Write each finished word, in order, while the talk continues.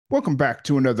Welcome back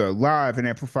to another live and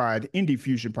amplified Indie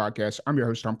Fusion podcast. I'm your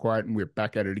host, Tom Quiet, and we're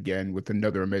back at it again with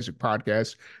another amazing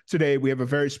podcast. Today, we have a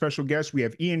very special guest. We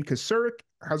have Ian Kocourek.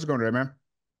 How's it going today, man?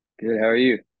 Good. How are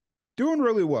you? Doing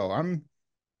really well. I'm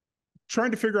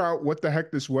trying to figure out what the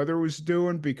heck this weather was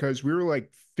doing because we were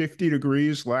like 50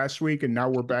 degrees last week, and now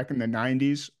we're back in the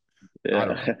 90s. I don't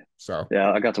know. Yeah. So, Yeah.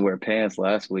 I got to wear pants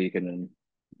last week, and then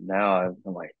now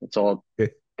I'm like, it's all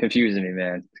confusing me,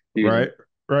 man. It's confusing.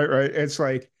 right, right. It's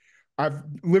like I've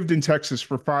lived in Texas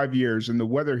for 5 years, and the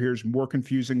weather here is more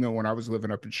confusing than when I was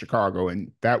living up in Chicago.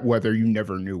 And that weather, you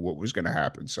never knew what was going to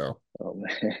happen. So, Oh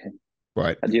man.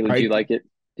 but Do you I, like it?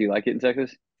 Do you like it in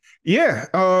Texas? yeah,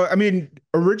 I mean,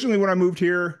 originally when I moved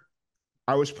here,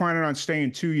 I was planning on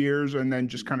staying 2 years and then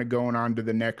just kind of going on to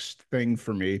the next thing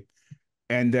for me.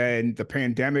 And then the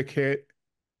pandemic hit,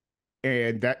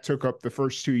 and that took up the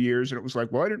first 2 years. And it was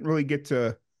like, well, I didn't really get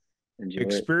to Enjoy it.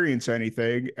 experience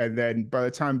anything. And then by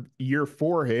the time year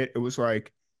four hit, it was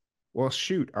like, well,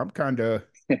 shoot, I'm kind of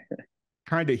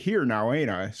here now,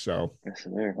 ain't I? So Yes,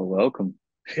 sir. Well, welcome.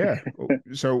 yeah,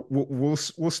 so we'll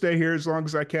stay here as long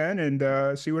as I can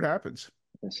and see what happens.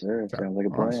 Yes, sir. So Sounds like a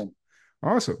awesome,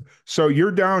 plan. awesome. So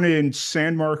you're down in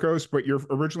San Marcos, but you're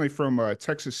originally from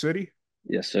Texas City.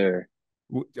 Yes, sir.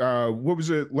 What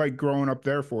was it like growing up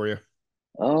there for you?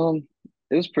 Um,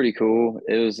 it was pretty cool.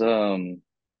 It was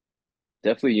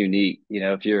definitely unique.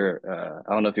 If you're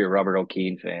I don't know if you're a Robert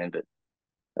O'Keefe fan, but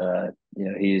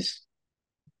he's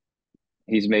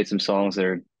made some songs that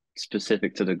are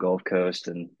specific to the Gulf Coast,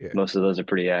 and Yeah, most of those are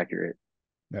pretty accurate.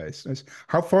 nice, nice.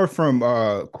 How far from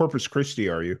Corpus Christi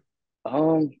are you?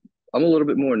 Um, I'm a little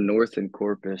bit more north in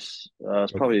Corpus. It's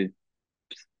Okay, probably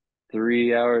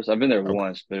 3 hours. I've been there okay,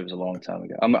 once, but it was a long time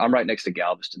ago. I'm right next to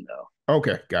Galveston, though.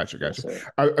 okay. Gotcha, Yes, gotcha.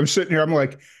 sir. I'm sitting here. I'm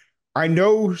like, I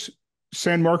know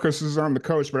San Marcos is on the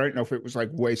coast, but I didn't know if it was like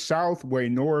way south, way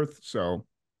north. So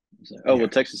Oh, well, yeah,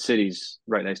 Texas City's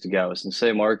right next to Galveston.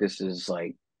 San Marcos is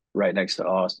like right next to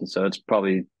Austin, so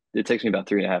it takes me about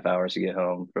 3.5 hours to get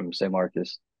home from San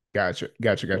Marcos. gotcha,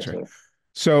 gotcha, Yes, gotcha. sir.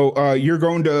 So you're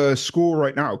going to school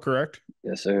right now, correct?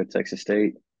 Yes, sir. Texas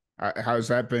State. How's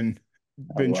that been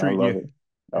I treating love you? it.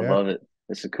 I Yeah, love it.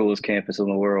 It's the coolest campus in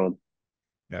the world.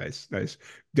 nice, nice.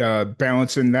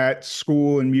 Balancing that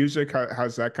school and music,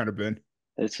 how's that kind of been?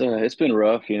 It's been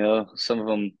rough, Some of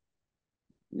them,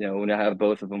 when I have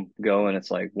both of them going,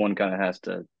 it's like one kind of has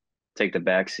to take the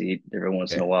back seat every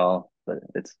once in Yeah, a while, but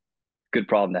it's a good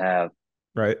problem to have.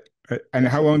 right. Right. And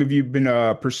Yes, how sir. long have you been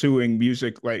pursuing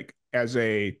music like as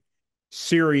a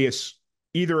serious,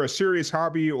 either a serious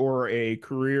hobby or a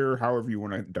career, however you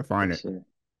want to define Yes, it? sir.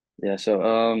 Yeah,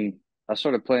 so I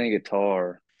started playing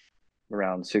guitar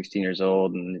around 16 years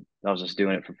old, and I was just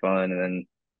doing it for fun. And then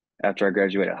after I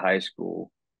graduated high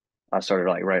school, I started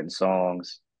like writing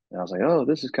songs, and I was like, "Oh,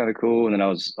 this is kind of cool." And then I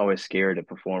was always scared to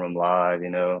perform them live.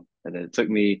 And then it took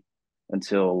me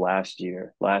until last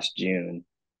June,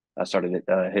 I started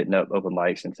hitting up open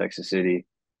mics in Texas City,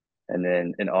 and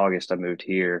then in August I moved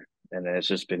here, and then it's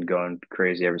just been going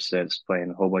crazy ever since,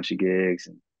 playing a whole bunch of gigs.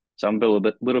 And so I'm a little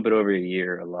bit over a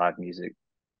year of live music.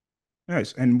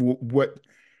 Nice. And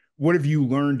what have you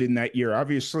learned in that year?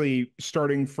 Obviously,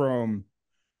 starting from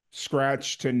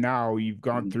scratch to now, you've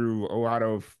gone Mhm. through a lot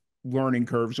of learning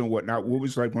curves and whatnot. What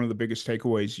was like one of the biggest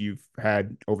takeaways you've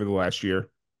had over the last year?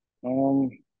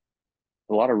 Um,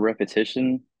 a lot of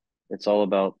repetition. It's all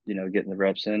about, getting the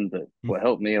reps in. But Mm. what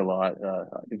helped me a lot,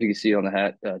 if you can see on the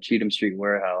hat, Cheatham Street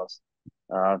Warehouse.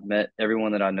 I've met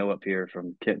everyone that I know up here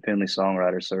from Kent Finley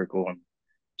Songwriter Circle, and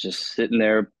just sitting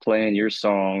there playing your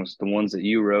songs, the ones that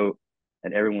you wrote,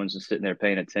 and everyone's just sitting there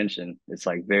paying attention. It's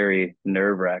like very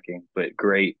nerve-wracking, but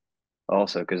great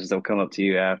also because they'll come up to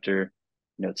you after,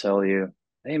 tell you,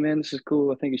 "Hey man, this is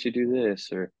cool. I think you should do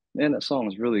this," or "Man, that song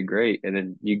is really great," and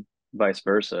then you vice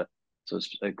versa. So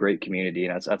it's a great community,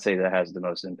 and I'd say that has the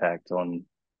most impact on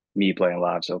me playing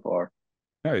live so far.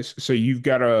 Nice. So you've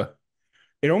got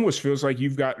it almost feels like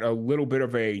you've got a little bit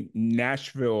of a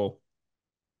Nashville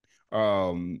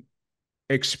um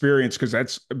experience because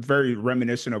that's very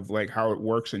reminiscent of like how it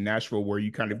works in Nashville, where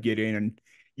you kind of get in and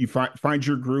you find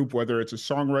your group, whether it's a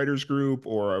songwriters group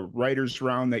or a writers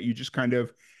round that you just kind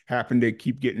of happen to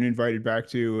keep getting invited back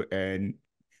to, and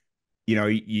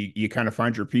you kind of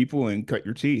find your people and cut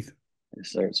your teeth.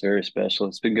 It's very special.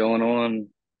 It's been going on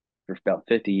for about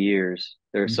 50 years.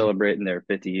 They're Mhm. celebrating their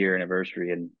 50-year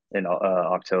anniversary in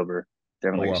October.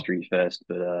 They're having Oh like a wow. street fest,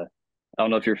 but I don't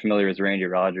know if you're familiar with Randy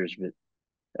Rogers,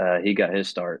 but he got his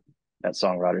start at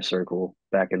Songwriter Circle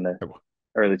back in the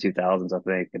early 2000s, I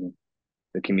think, and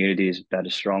the community is about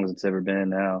as strong as it's ever been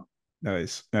now.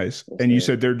 Nice, nice. Yes, And you sir.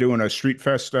 said they're doing a street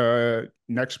fest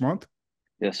next month?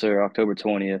 Yes, sir. October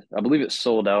 20th. I believe it's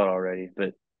sold out already,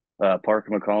 but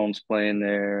Parker McCollum's playing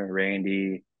there,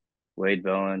 Randy, Wade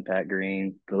Bowen, Pat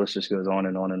Green. The list just goes on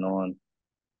and on and on.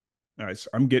 Nice.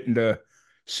 I'm getting to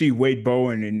see Wade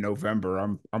Bowen in November.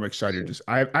 I'm Yes, excited sir. to.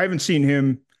 I haven't seen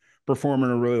him perform in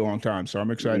a really long time, so I'm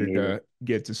Me excited neither. to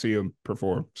get to see him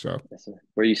perform. So, Yes, sir.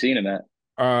 Where you seen him at?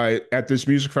 at this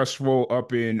music festival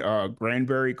up in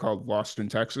Granbury called Lost in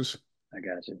Texas. I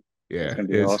got you. That's Yeah, gonna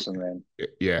be awesome, man.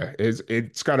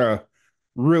 it's got a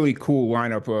really cool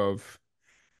lineup of.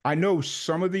 I know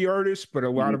some of the artists, but a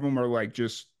lot of Hmm. them are like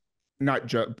just not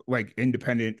just like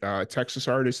independent Texas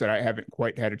artists that I haven't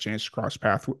quite had a chance to cross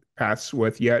paths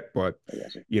with yet. But I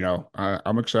got you.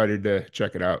 I'm excited to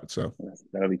check it out. So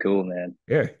That'll be cool, man.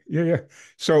 yeah.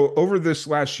 So over this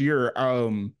last year,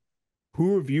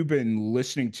 who have you been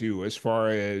listening to as far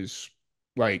as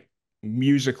like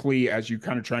musically as you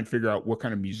kind of try and figure out what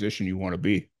kind of musician you want to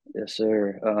be? Yes,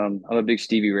 sir. I'm a big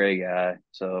Stevie Ray guy,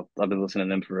 so I've been listening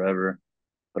to them forever.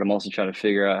 But I'm also trying to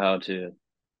figure out how to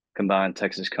combine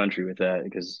Texas country with that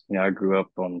because I grew up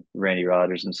on Randy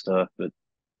Rogers and stuff, but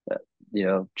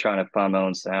uh, trying to find my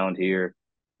own sound here.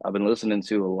 I've been listening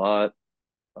to a lot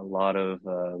of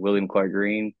William Clark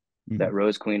Green. Hmm. That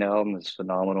Rose Queen album is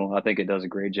phenomenal. I think it does a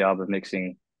great job of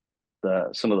mixing the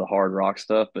some of the hard rock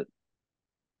stuff, but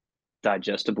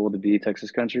digestible to be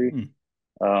Texas country.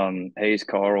 Hayes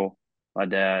Carl, my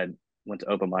dad went to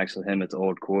open mics with him at the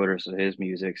old quarter, so his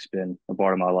music's been a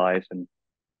part of my life, and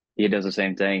he does the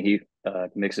same thing. He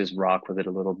mixes rock with it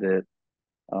a little bit.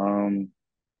 Um,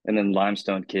 and then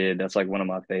Limestone Kid, that's like one of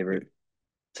my Yeah, favorite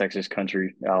Texas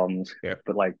country albums. yeah,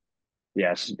 But like,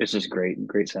 yeah, it's just great,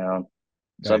 great sound.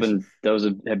 So nice. those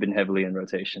have been heavily in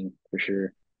rotation for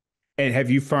sure. And have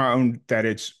you found that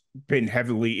it's been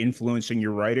heavily influencing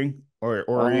your writing,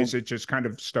 or is Um, it just kind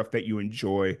of stuff that you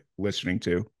enjoy listening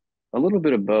to? a little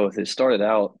bit of both. It started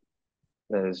out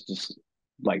as just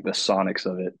like the sonics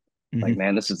of it. Like, Hmm.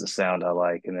 man, this is the sound I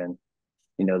like. And then,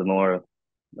 the more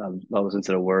I listen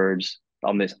to the words,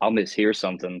 I'll mishear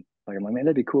something. Like, I'm like, man,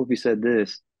 that'd be cool if you said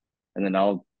this. And then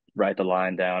I'll write the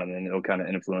line down and then it'll kind of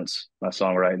influence my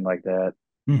songwriting like that.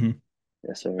 Hmm.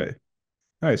 Yes, sir.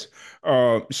 Nice.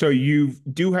 So you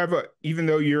do have even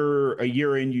though you're a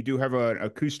year in, you do have an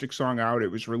acoustic song out. It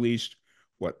was released,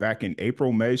 what, back in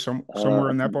April, May, somewhere Uh,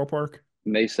 in that ballpark?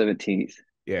 May 17th.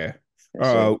 Yeah.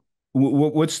 Yes, sir. Uh,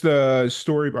 what's the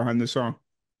story behind the song?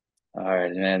 All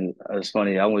right, man. It's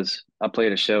funny. I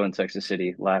played a show in Texas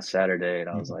City last Saturday and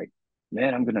I was Mhm. like,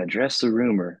 man, I'm gonna address the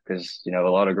rumor because a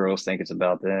lot of girls think it's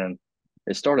about them.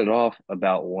 It started off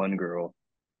about one girl,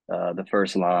 the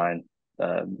first line,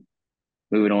 uh,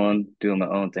 moving on, doing my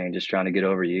own thing, just trying to get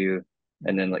over you.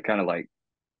 And then like kind of like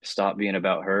stop being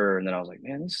about her. And then I was like,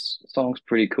 man, this song's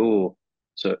pretty cool.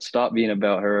 So it stopped being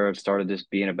about her. It started just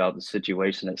being about the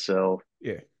situation itself.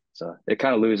 Yeah. So it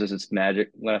kind of loses its magic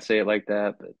when I say it like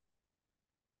that, but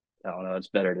I don't know. It's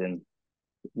better than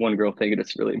one girl thinking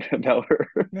it's really about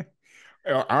her.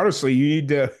 Honestly, you need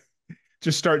to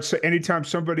just start. So anytime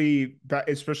somebody,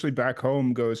 especially back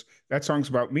home, goes, "That song's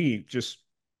about me," just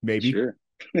maybe, Sure.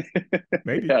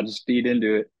 maybe. Yeah, just feed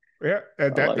into it. Yeah, I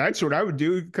like it. that's what I would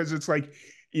do because it's like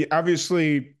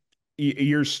obviously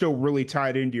you're still really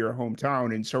tied into your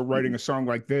hometown, and so writing Mhm. a song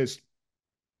like this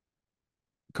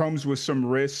comes with some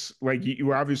risks. Like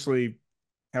you obviously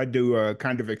had to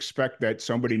kind of expect that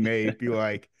somebody may be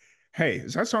like, "Hey,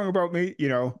 is that song about me?"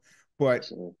 But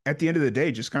So at the end of the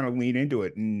day, just kind of lean into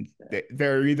it, and yeah,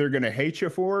 they're either going to hate you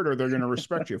for it or they're going to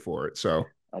respect you for it. So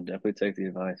I'll definitely take the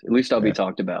advice. At least I'll be yeah,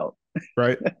 talked about.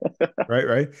 right,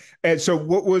 right. And so,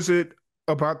 what was it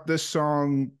about this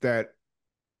song that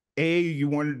you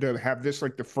wanted to have this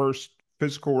like the first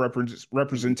physical Mhm.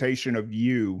 representation of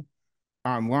you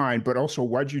online, but also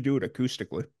why'd you do it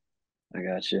acoustically? I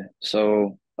got you.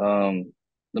 So,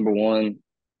 number one,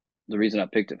 the reason I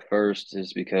picked it first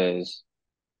is because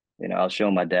I was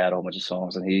showing my dad a whole bunch of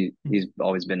songs, and he's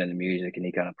always been into music, and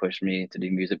he kind of pushed me to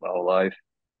do music my whole life.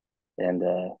 And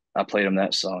I played him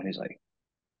that song. He's like,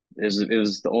 it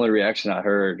was the only reaction I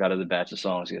heard out of the batch of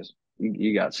songs. He goes,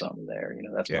 you got something there.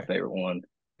 That's my Yeah, favorite one.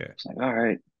 yeah, It's like, all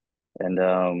right. And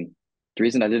the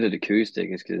reason I did it acoustic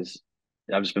is because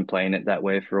I've just been playing it that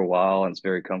way for a while, and it's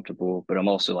very comfortable. But I'm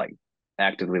also like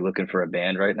actively looking for a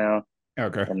band right now,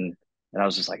 okay, and I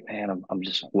was just like, man, I'm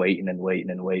just waiting and waiting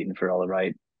and waiting for all the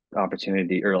right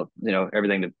opportunity or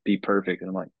everything to be perfect. And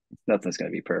I'm like, nothing's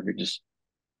gonna be perfect. Just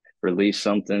release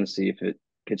something, see if it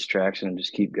gets traction, and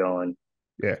just keep going.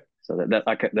 yeah. So that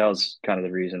was kind of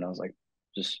the reason I was like,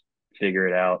 just figure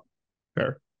it out.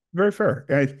 Fair. Very fair.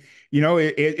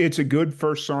 It's a good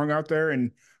first song out there.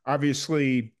 And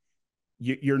obviously,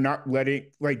 you're not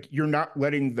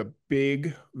letting the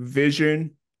big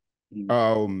vision Mhm.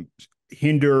 um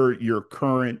hinder your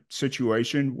current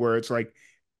situation where it's like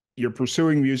you're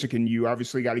pursuing music and you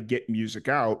obviously got to get music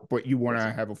out, but you want Yes,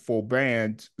 to sir. have a full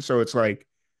band. So it's like,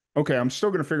 okay, I'm still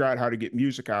going to figure out how to get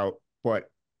music out, but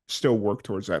still work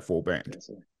towards that full band. Yes,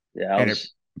 sir. Yeah, I And it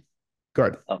was.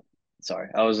 good, Oh, sorry.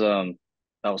 I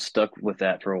was stuck with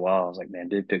that for a while. I was like, man,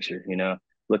 big picture.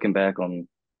 Looking back on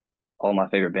all my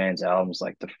favorite bands' albums,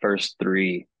 like the first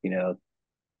three.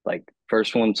 Like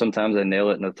first one, sometimes I nail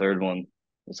it, and the third one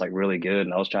was like really good.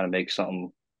 And I was trying to make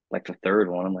something like the third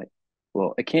one. I'm like,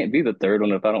 well, it can't be the third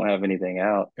one if I don't have anything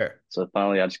out. yeah, So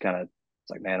finally, I just kind of it's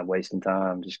like, man, I'm wasting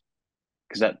time just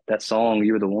because that song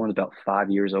 "You Were the One" is about 5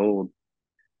 years old,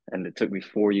 and it took me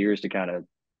 4 years to kind of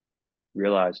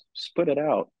realize just put it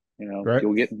out. right,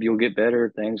 You'll get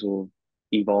better. Things will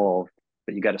evolve,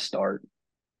 but you got to start.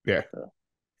 yeah. So it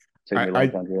took me I, a long I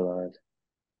time to realize.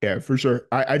 Yeah, for sure.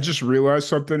 I just realized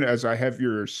something as I have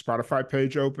your Spotify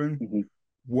page open. Hmm.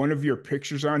 One of your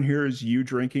pictures on here is you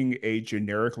drinking a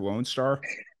generic Lone Star.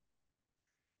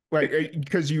 Like,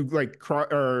 because you like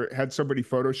or had somebody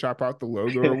Photoshop out the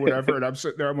logo or whatever. And I'm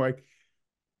sitting there, I'm like,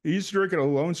 he's drinking a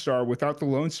Lone Star without the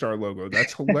Lone Star logo.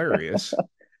 That's hilarious.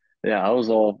 Yeah, I was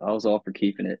all for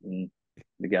keeping it, and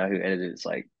the guy who edited it's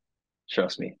like,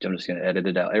 trust me, I'm just gonna edit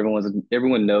it out.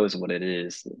 Everyone knows what it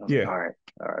is. And I was like, Yeah, all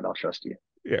right, I'll trust you.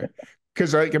 yeah.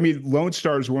 Because I mean, Lone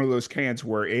Star is one of those cans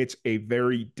where it's a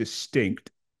very distinct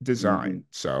Hmm. design.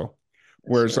 So,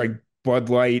 Yes, whereas sir. like Bud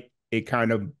Light, it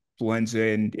kind of blends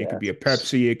in. It could Yeah, be a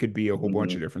Pepsi, it could be a whole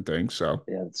bunch hmm, of different things. So,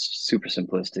 yeah, it's super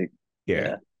simplistic. yeah.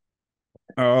 Yeah,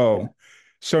 yeah. Oh,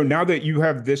 so now that you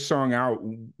have this song out,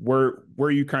 where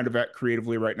are you kind of at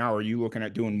creatively right now? Are you looking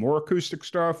at doing more acoustic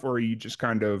stuff, or are you just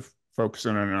kind of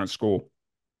focusing on school?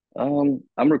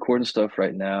 I'm recording stuff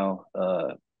right now.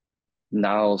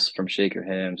 Niles from Shaker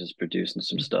Hymns is producing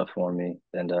some stuff for me,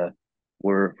 and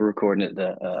we're recording it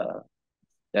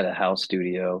at a house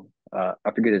studio. I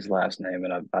forget his last name,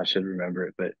 and I should remember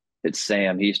it, but it's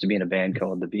Sam. He used to be in a band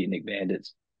called the Beatnik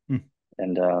Bandits, Hmm,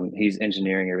 and he's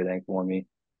engineering everything for me.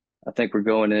 I think we're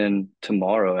going in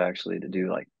tomorrow actually to do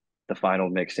like the final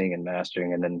mixing and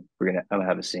mastering, and then I'm gonna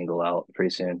have a single out pretty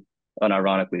soon.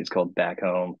 Unironically, it's called Back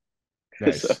Home. So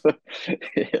nice,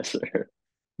 yes, sir. It's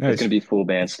nice. gonna be full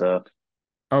band stuff.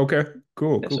 Okay,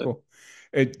 cool, Yes, cool, sir. cool.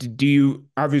 Do you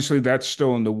obviously that's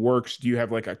still in the works? Do you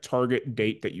have like a target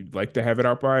date that you'd like to have it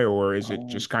out by, or is it Um,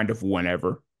 just kind of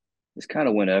whenever? it's kind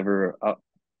of whenever.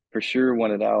 For sure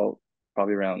want it out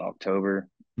probably around October,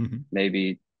 Hmm.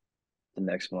 maybe the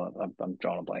next month. I'm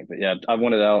drawing a blank, but yeah, I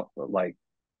want it out like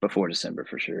before December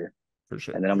for sure. For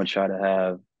sure. And then I'm gonna try to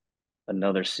have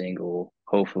another single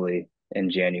hopefully in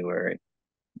January,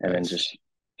 and then Nice, just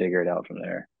figure it out from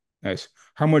there. nice.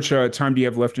 How much time do you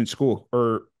have left in school?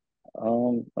 Or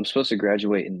I'm supposed to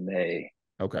graduate in May.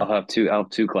 okay, I'll have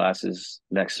two classes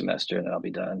next semester, and then I'll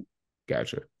be done.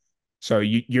 gotcha. So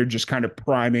you're just kind of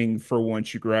priming for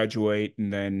once you graduate,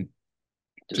 and then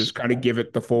Just just kind of give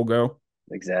it the full go.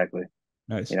 exactly.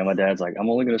 Nice, My dad's like, I'm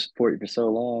only going to support you for so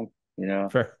long.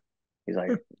 fair. He's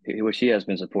like, which he has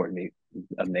been supporting me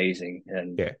amazing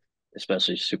and Yeah.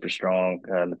 especially super strong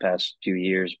in the past few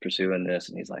years pursuing this.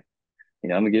 And he's like, I'm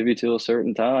gonna give you till a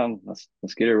certain time. Let's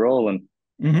get it rolling.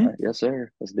 All right, Hmm. yes, sir.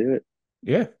 Let's do it.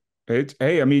 Yeah. It's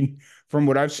hey, I mean, from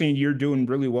what I've seen, you're doing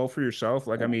really well for yourself.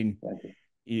 Like, I Oh, mean, thank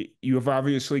you. you have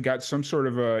obviously got some sort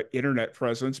of a internet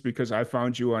presence because I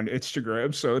found you on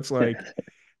Instagram. So it's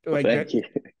Well, like thank you.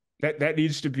 that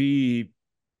needs to be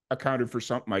accounted for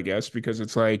something, I guess, because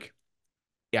it's like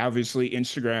yeah, obviously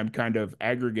Instagram kind of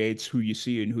aggregates who you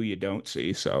see and who you don't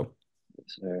see. So, Yes,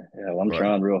 sir. Yeah, well, I'm but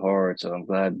trying real hard, so I'm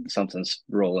glad something's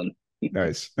rolling.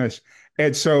 nice, nice.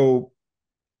 And so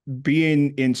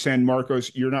being in San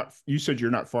Marcos, you said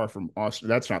you're not far from Austin.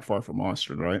 That's not far from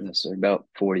Austin, right? Yes, sir. About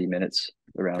 40 minutes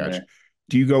around Gotcha. there.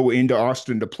 Do you go into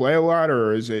Austin to play a lot,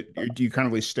 or do you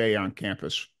kind of stay on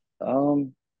campus?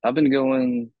 I've been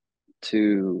going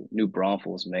to New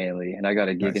Braunfels mainly, and I got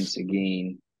a gig in Nice,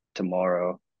 Seguin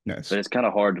tomorrow. But nice. it's kind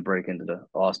of hard to break into the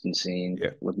Austin scene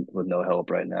Yeah. with no help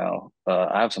right now.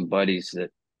 I have some buddies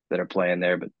that are playing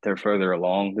there, but they're further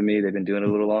along than me. They've been doing it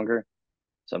a little longer,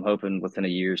 so I'm hoping within a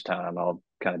year's time I'll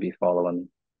kind of be following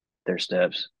their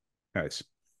steps. Nice.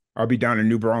 I'll be down in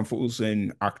New Braunfels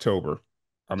in October.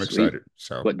 I'm Sweet. excited.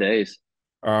 So, What days?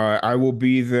 I will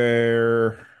be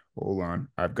there. Hold on.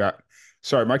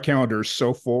 Sorry, my calendar is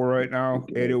so full right You now.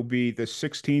 good? It'll be the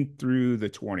 16th through the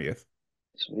 20th.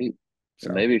 Sweet. Well,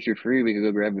 So, maybe if you're free, we could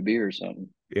go grab a beer or something.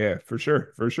 yeah, for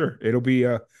sure. For sure. It'll be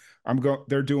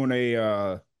they're doing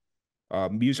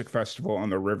music festival on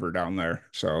the river down there.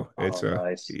 So Oh,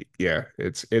 nice. yeah,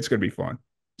 it's gonna be fun.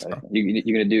 So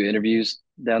You gonna do interviews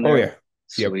down oh there? yeah,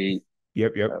 yep, Sweet.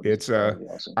 yep. It's That'd be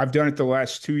awesome. I've done it the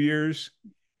last 2 years,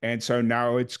 and so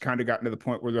now it's kind of gotten to the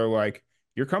point where they're like,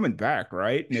 "You're coming back,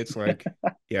 right?" And it's like,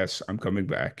 "Yes, I'm coming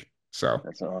back." So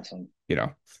That's awesome. you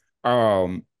know,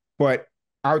 um, but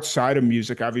outside of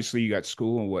music, obviously you got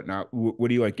school and whatnot. What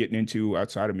do you like getting into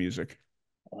outside of music?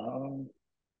 Um,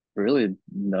 Really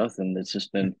nothing. It's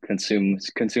just been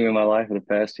consuming my life for the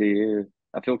past 2 years.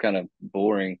 I feel kind of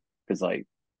boring because like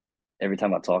every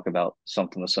time I talk about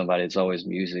something with somebody, it's always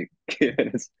music.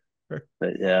 It's- Fair,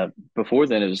 but yeah, before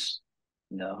then it was,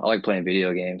 I like playing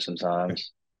video games fair,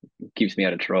 sometimes. It keeps me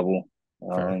out of trouble.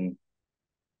 fair. Um,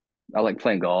 I like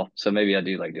playing golf, so maybe I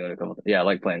do like doing a couple. Yeah, I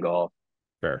like playing golf.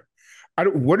 Fair.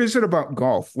 What is it about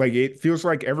golf? Like it feels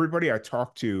like everybody I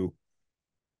talk to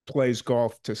plays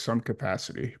golf to some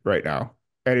capacity right now.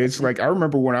 And I it's think like I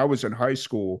remember when I was in high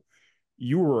school,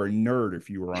 you were a nerd if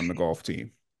you were on the golf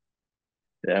team.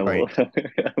 yeah. Well, Like,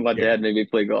 my yeah, dad made me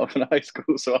play golf in high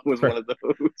school, so I was one fair, of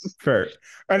those. fair.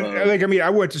 And Um, like I mean, I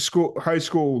went to high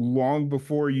school long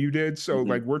before you did. So mhm.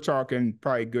 like we're talking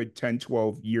probably a good 10,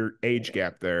 12 year age Yeah.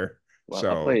 gap there. Well,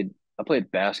 So I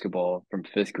played basketball from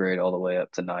fifth grade all the way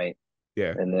up to ninth,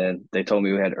 yeah, and then they told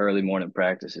me we had early morning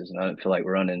practices, and I didn't feel like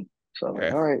running. So I was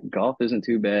like, yeah, all right, golf isn't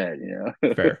too bad,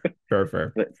 fair, fair,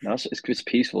 fair. But no, it's just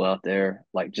peaceful out there,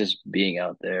 like just being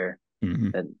out there.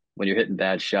 Hmm. And when you're hitting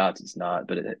bad shots, it's not.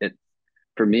 But it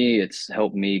for me, it's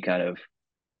helped me kind of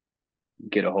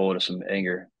get a hold of some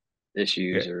anger Yeah,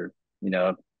 issues, or you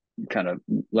know, kind of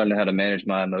learning how to manage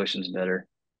my emotions better.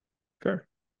 fair.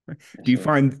 Yes,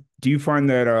 sir. Do you find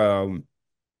that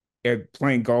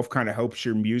playing golf kind of helps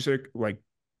your music, like,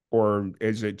 or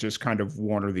is it just kind of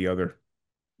one or the other?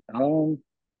 Um,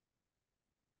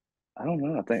 I don't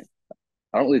know.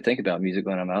 I don't really think about music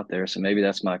when I'm out there, so maybe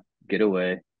that's my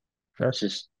getaway. It's Fair.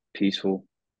 just peaceful.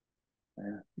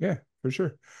 Yeah. Yeah, for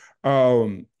sure.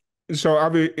 Um, so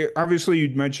obviously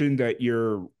you'd mentioned that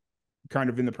you're kind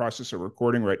of in the process of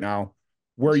recording right now.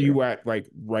 Where are Yes, sir. you at, like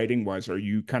writing wise? Are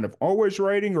you kind of always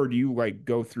writing, or do you like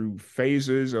go through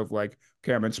phases of like,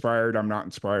 okay, I'm inspired, I'm not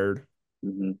inspired?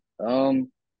 hmm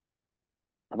Um,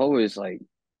 I've always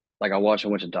I watch a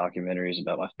bunch of documentaries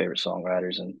about my favorite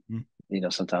songwriters, and Mm-hmm.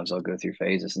 sometimes I'll go through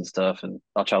phases and stuff, and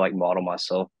I'll try like model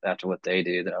myself after what they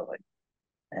do. Then I'm like,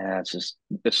 it's just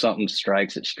if something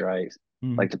strikes, it strikes.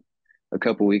 Mm-hmm. Like a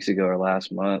couple weeks ago or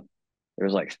last month, there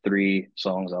was like three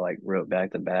songs I like wrote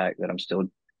back to back that I'm still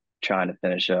trying to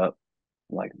finish up.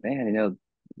 I'm like, man,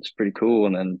 it's pretty cool.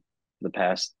 And then the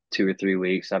past 2 or 3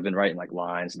 weeks, I've been writing like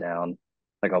lines down.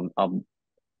 Like I'll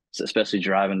especially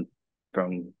driving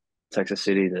from Texas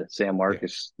City to San Yeah,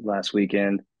 Marcos last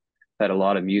weekend. Had a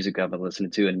lot of music I've been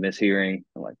listening to and mishearing.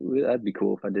 I'm like, ooh, that'd be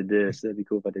cool if I did this. That'd be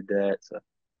cool if I did that. So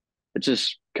it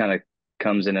just kind of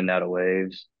comes in and out of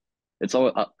waves. It's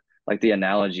all like the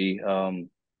analogy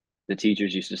the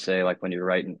teachers used to say, like when you're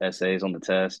writing essays on the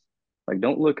test, like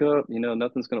don't look up,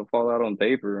 nothing's gonna fall out on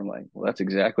paper. I'm like, well, that's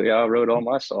exactly how I wrote all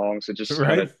my songs.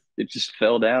 right, It just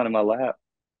fell down in my lap.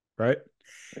 right.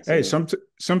 Yes, Hey, sir.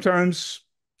 sometimes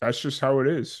that's just how it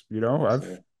is. Yes, I've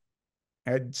sir.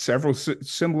 had several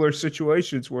similar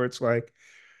situations where it's like,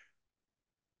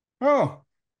 oh,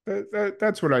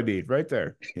 that's what I need right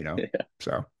there. Yeah,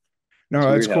 So it's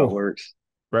no, that's weird how it cool. works.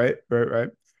 Right, right, right.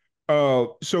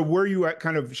 So where are you at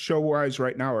kind of show wise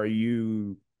right now? Are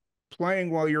you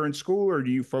playing while you're in school, or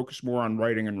do you focus more on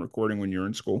writing and recording when you're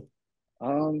in school?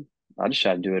 Um, I just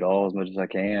try to do it all as much as I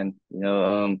can.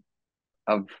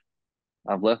 I've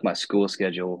I've left my school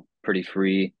schedule pretty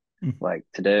free. Mm, Like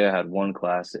today, I had one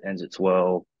class that ends at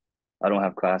 12. I don't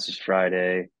have classes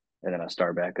Friday, and then I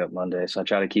start back up Monday. So I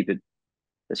try to keep it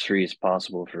as free as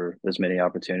possible for as many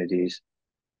opportunities.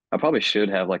 I probably should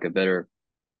have like a better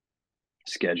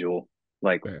schedule.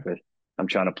 Like yeah, with, I'm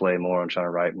trying to play more, I'm trying to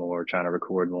write more, trying to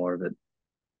record more, but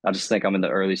I just think I'm in the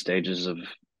early stages of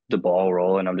the ball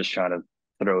rolling. I'm just trying to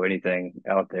throw anything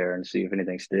out there and see if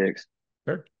anything sticks.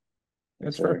 fair.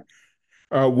 Yes, That's sir.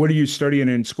 fair. What are you studying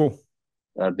in school?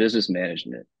 Business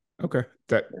management. Okay,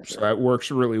 that Yes, so sir. that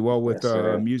works really well with Yes,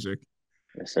 sir. music.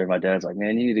 Yes, sir. My dad's like,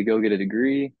 man, you need to go get a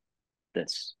degree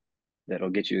that's that'll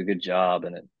get you a good job.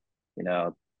 And you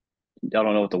know, I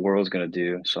don't know what the world's gonna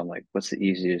do. So I'm like, what's the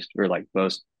easiest or like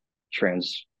most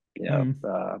trends, Mm,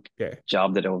 yeah,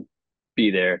 job that'll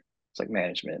be there? It's like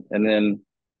management. And then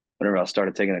whenever I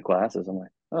started taking the classes, I'm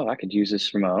like, oh, I could use this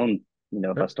for my own.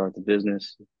 If I fair. start the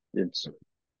business, it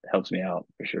helps me out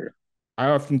for sure. I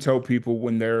often tell people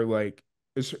when they're like,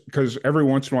 because every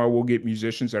once in a while we'll get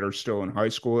musicians that are still in high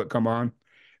school that come on,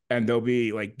 and they'll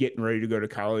be like getting ready to go to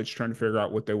college, trying to figure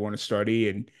out what they want to study.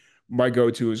 And my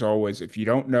go-to is always, if you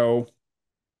don't know,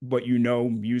 but you know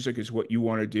music is what you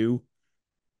want to do,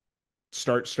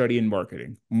 start studying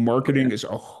marketing. Oh yeah. Marketing is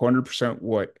 100%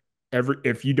 what every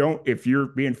if you're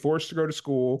being forced to go to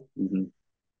school, Hmm.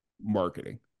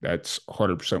 marketing. That's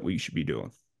 100% what you should be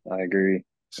doing. I agree.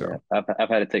 Yeah, So, I've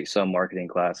had to take some marketing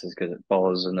classes because it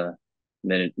falls in the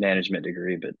management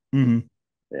degree, but mhm.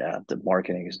 yeah, the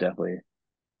marketing is definitely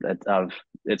that I've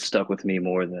it's stuck with me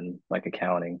more than like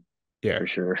accounting Yeah. for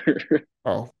sure.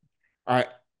 Oh, I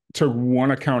took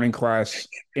one accounting class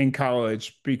in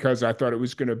college because I thought it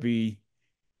was going to be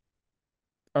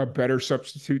a better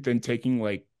substitute than taking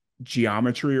like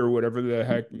geometry or whatever the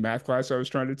heck math class I was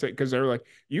trying to take. Because they were like,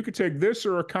 you could take this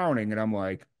or accounting. And I'm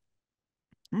like,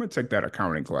 I'm going to take that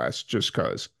accounting class just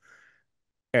because.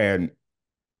 And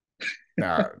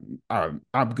uh,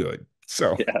 I'm good.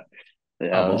 So Yeah, I'm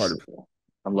yeah. 100,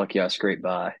 I'm lucky I scraped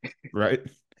by. right?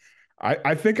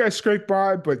 I think I scraped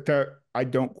by, but that I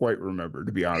don't quite remember,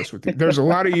 to be honest with you. There's a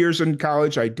lot of years in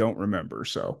college I don't remember.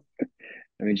 So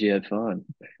I mean, you had fun.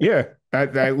 yeah,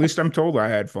 at least I'm told I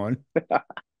had fun.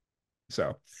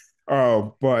 So,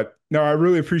 but no, I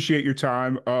really appreciate your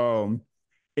time.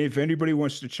 If anybody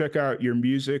wants to check out your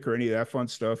music or any of that fun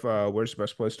stuff, where's the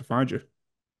best place to find you?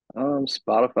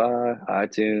 Spotify,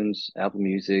 iTunes, Apple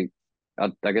Music.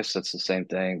 I guess that's the same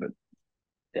thing, but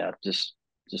yeah, just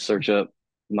search up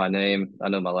my name. I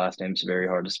know my last name's very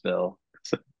hard to spell,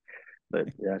 but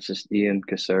yeah, it's just Ian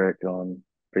Kocourek on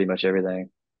pretty much everything.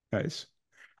 Nice.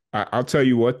 I'll tell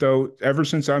you what though, ever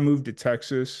since I moved to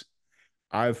Texas,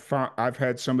 I've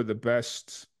had some of the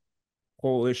best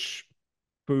Polish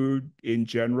food in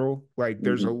general. Like Hmm.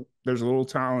 there's a little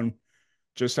town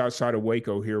just outside of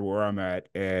Waco here where I'm at,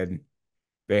 and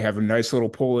they have a nice little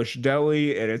Polish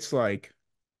deli, and it's like,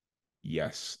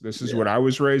 yes, this is what Yeah. I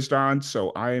was raised on,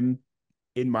 so I'm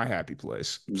in my happy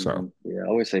place. So Yeah, I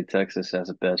always say Texas has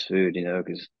the best food,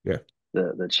 because yeah.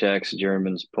 the Czechs,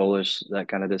 Germans, Polish, that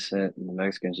kind of descent, and the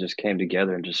Mexicans just came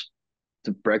together and just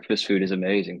the breakfast food is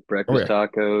amazing. Oh Breakfast yeah.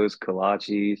 tacos,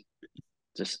 kolaches,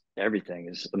 just everything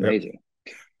is Yep. amazing.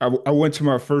 I went to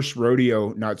my first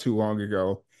rodeo not too long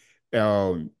ago.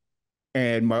 Um,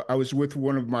 and I was with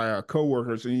one of my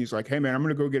coworkers, and he's like, "Hey man, I'm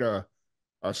gonna go get a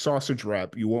sausage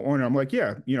wrap. You want one?" And I'm like,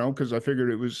 "Yeah," because I figured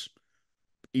it was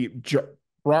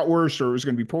bratwurst or it was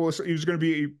going to be Polish. It was going to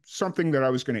be something that I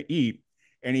was going to eat.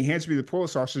 And he hands me the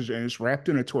Polish sausage and it's wrapped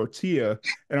in a tortilla.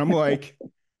 And I'm like,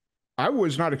 I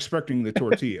was not expecting the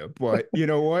tortilla, but you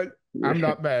know what? I'm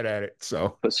not mad at it.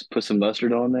 So, Put some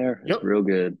mustard on there. It's yep. real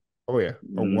good. Oh, yeah.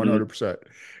 Oh, Hmm. 100%.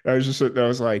 I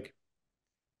was like,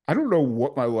 I don't know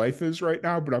what my life is right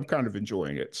now, but I'm kind of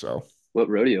enjoying it. So, What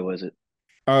rodeo was it?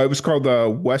 it was called the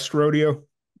West Rodeo.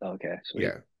 Okay, sweet.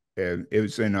 Yeah. And it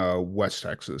was in West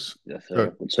Texas. Yes, The, sir.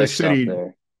 The the Czech stop city.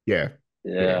 there. Yeah.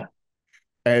 Yeah. Yeah.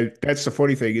 And that's the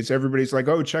funny thing is everybody's like,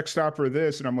 oh, check stop or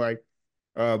this. And I'm like,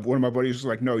 one of my buddies was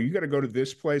like, no, you got to go to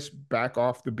this place back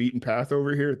off the beaten path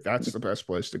over here. That's the best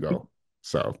place to go.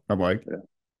 So I'm like, Yeah.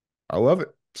 I love it.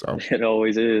 So It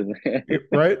always is.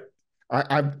 right.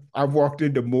 I've walked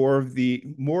into more of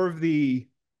the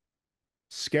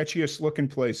sketchiest looking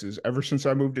places ever since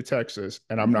I moved to Texas,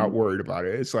 and I'm not Mhm. worried about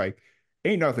it. It's like,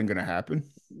 ain't nothing gonna happen.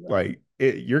 No. Like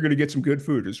you're gonna get some good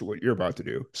food is what you're about to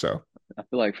do. So I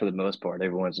feel like for the most part,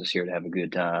 everyone's just here to have a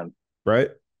good time. right.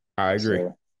 I Yes, agree.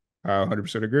 sir. I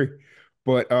 100% agree.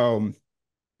 But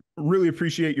really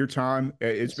appreciate your time.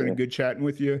 It's Yes, been a sir. good chatting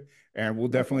with you, and we'll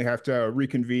definitely Likewise. have to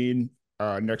reconvene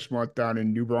next month down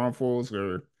in New Braunfels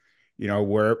or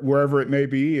wherever it may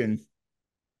be. And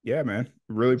yeah, man,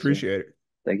 really Yes, sir. appreciate it.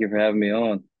 Thank you for having me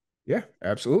on. Yeah,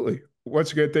 absolutely.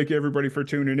 Once again, thank you everybody for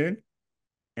tuning in,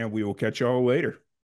 and we will catch y'all later.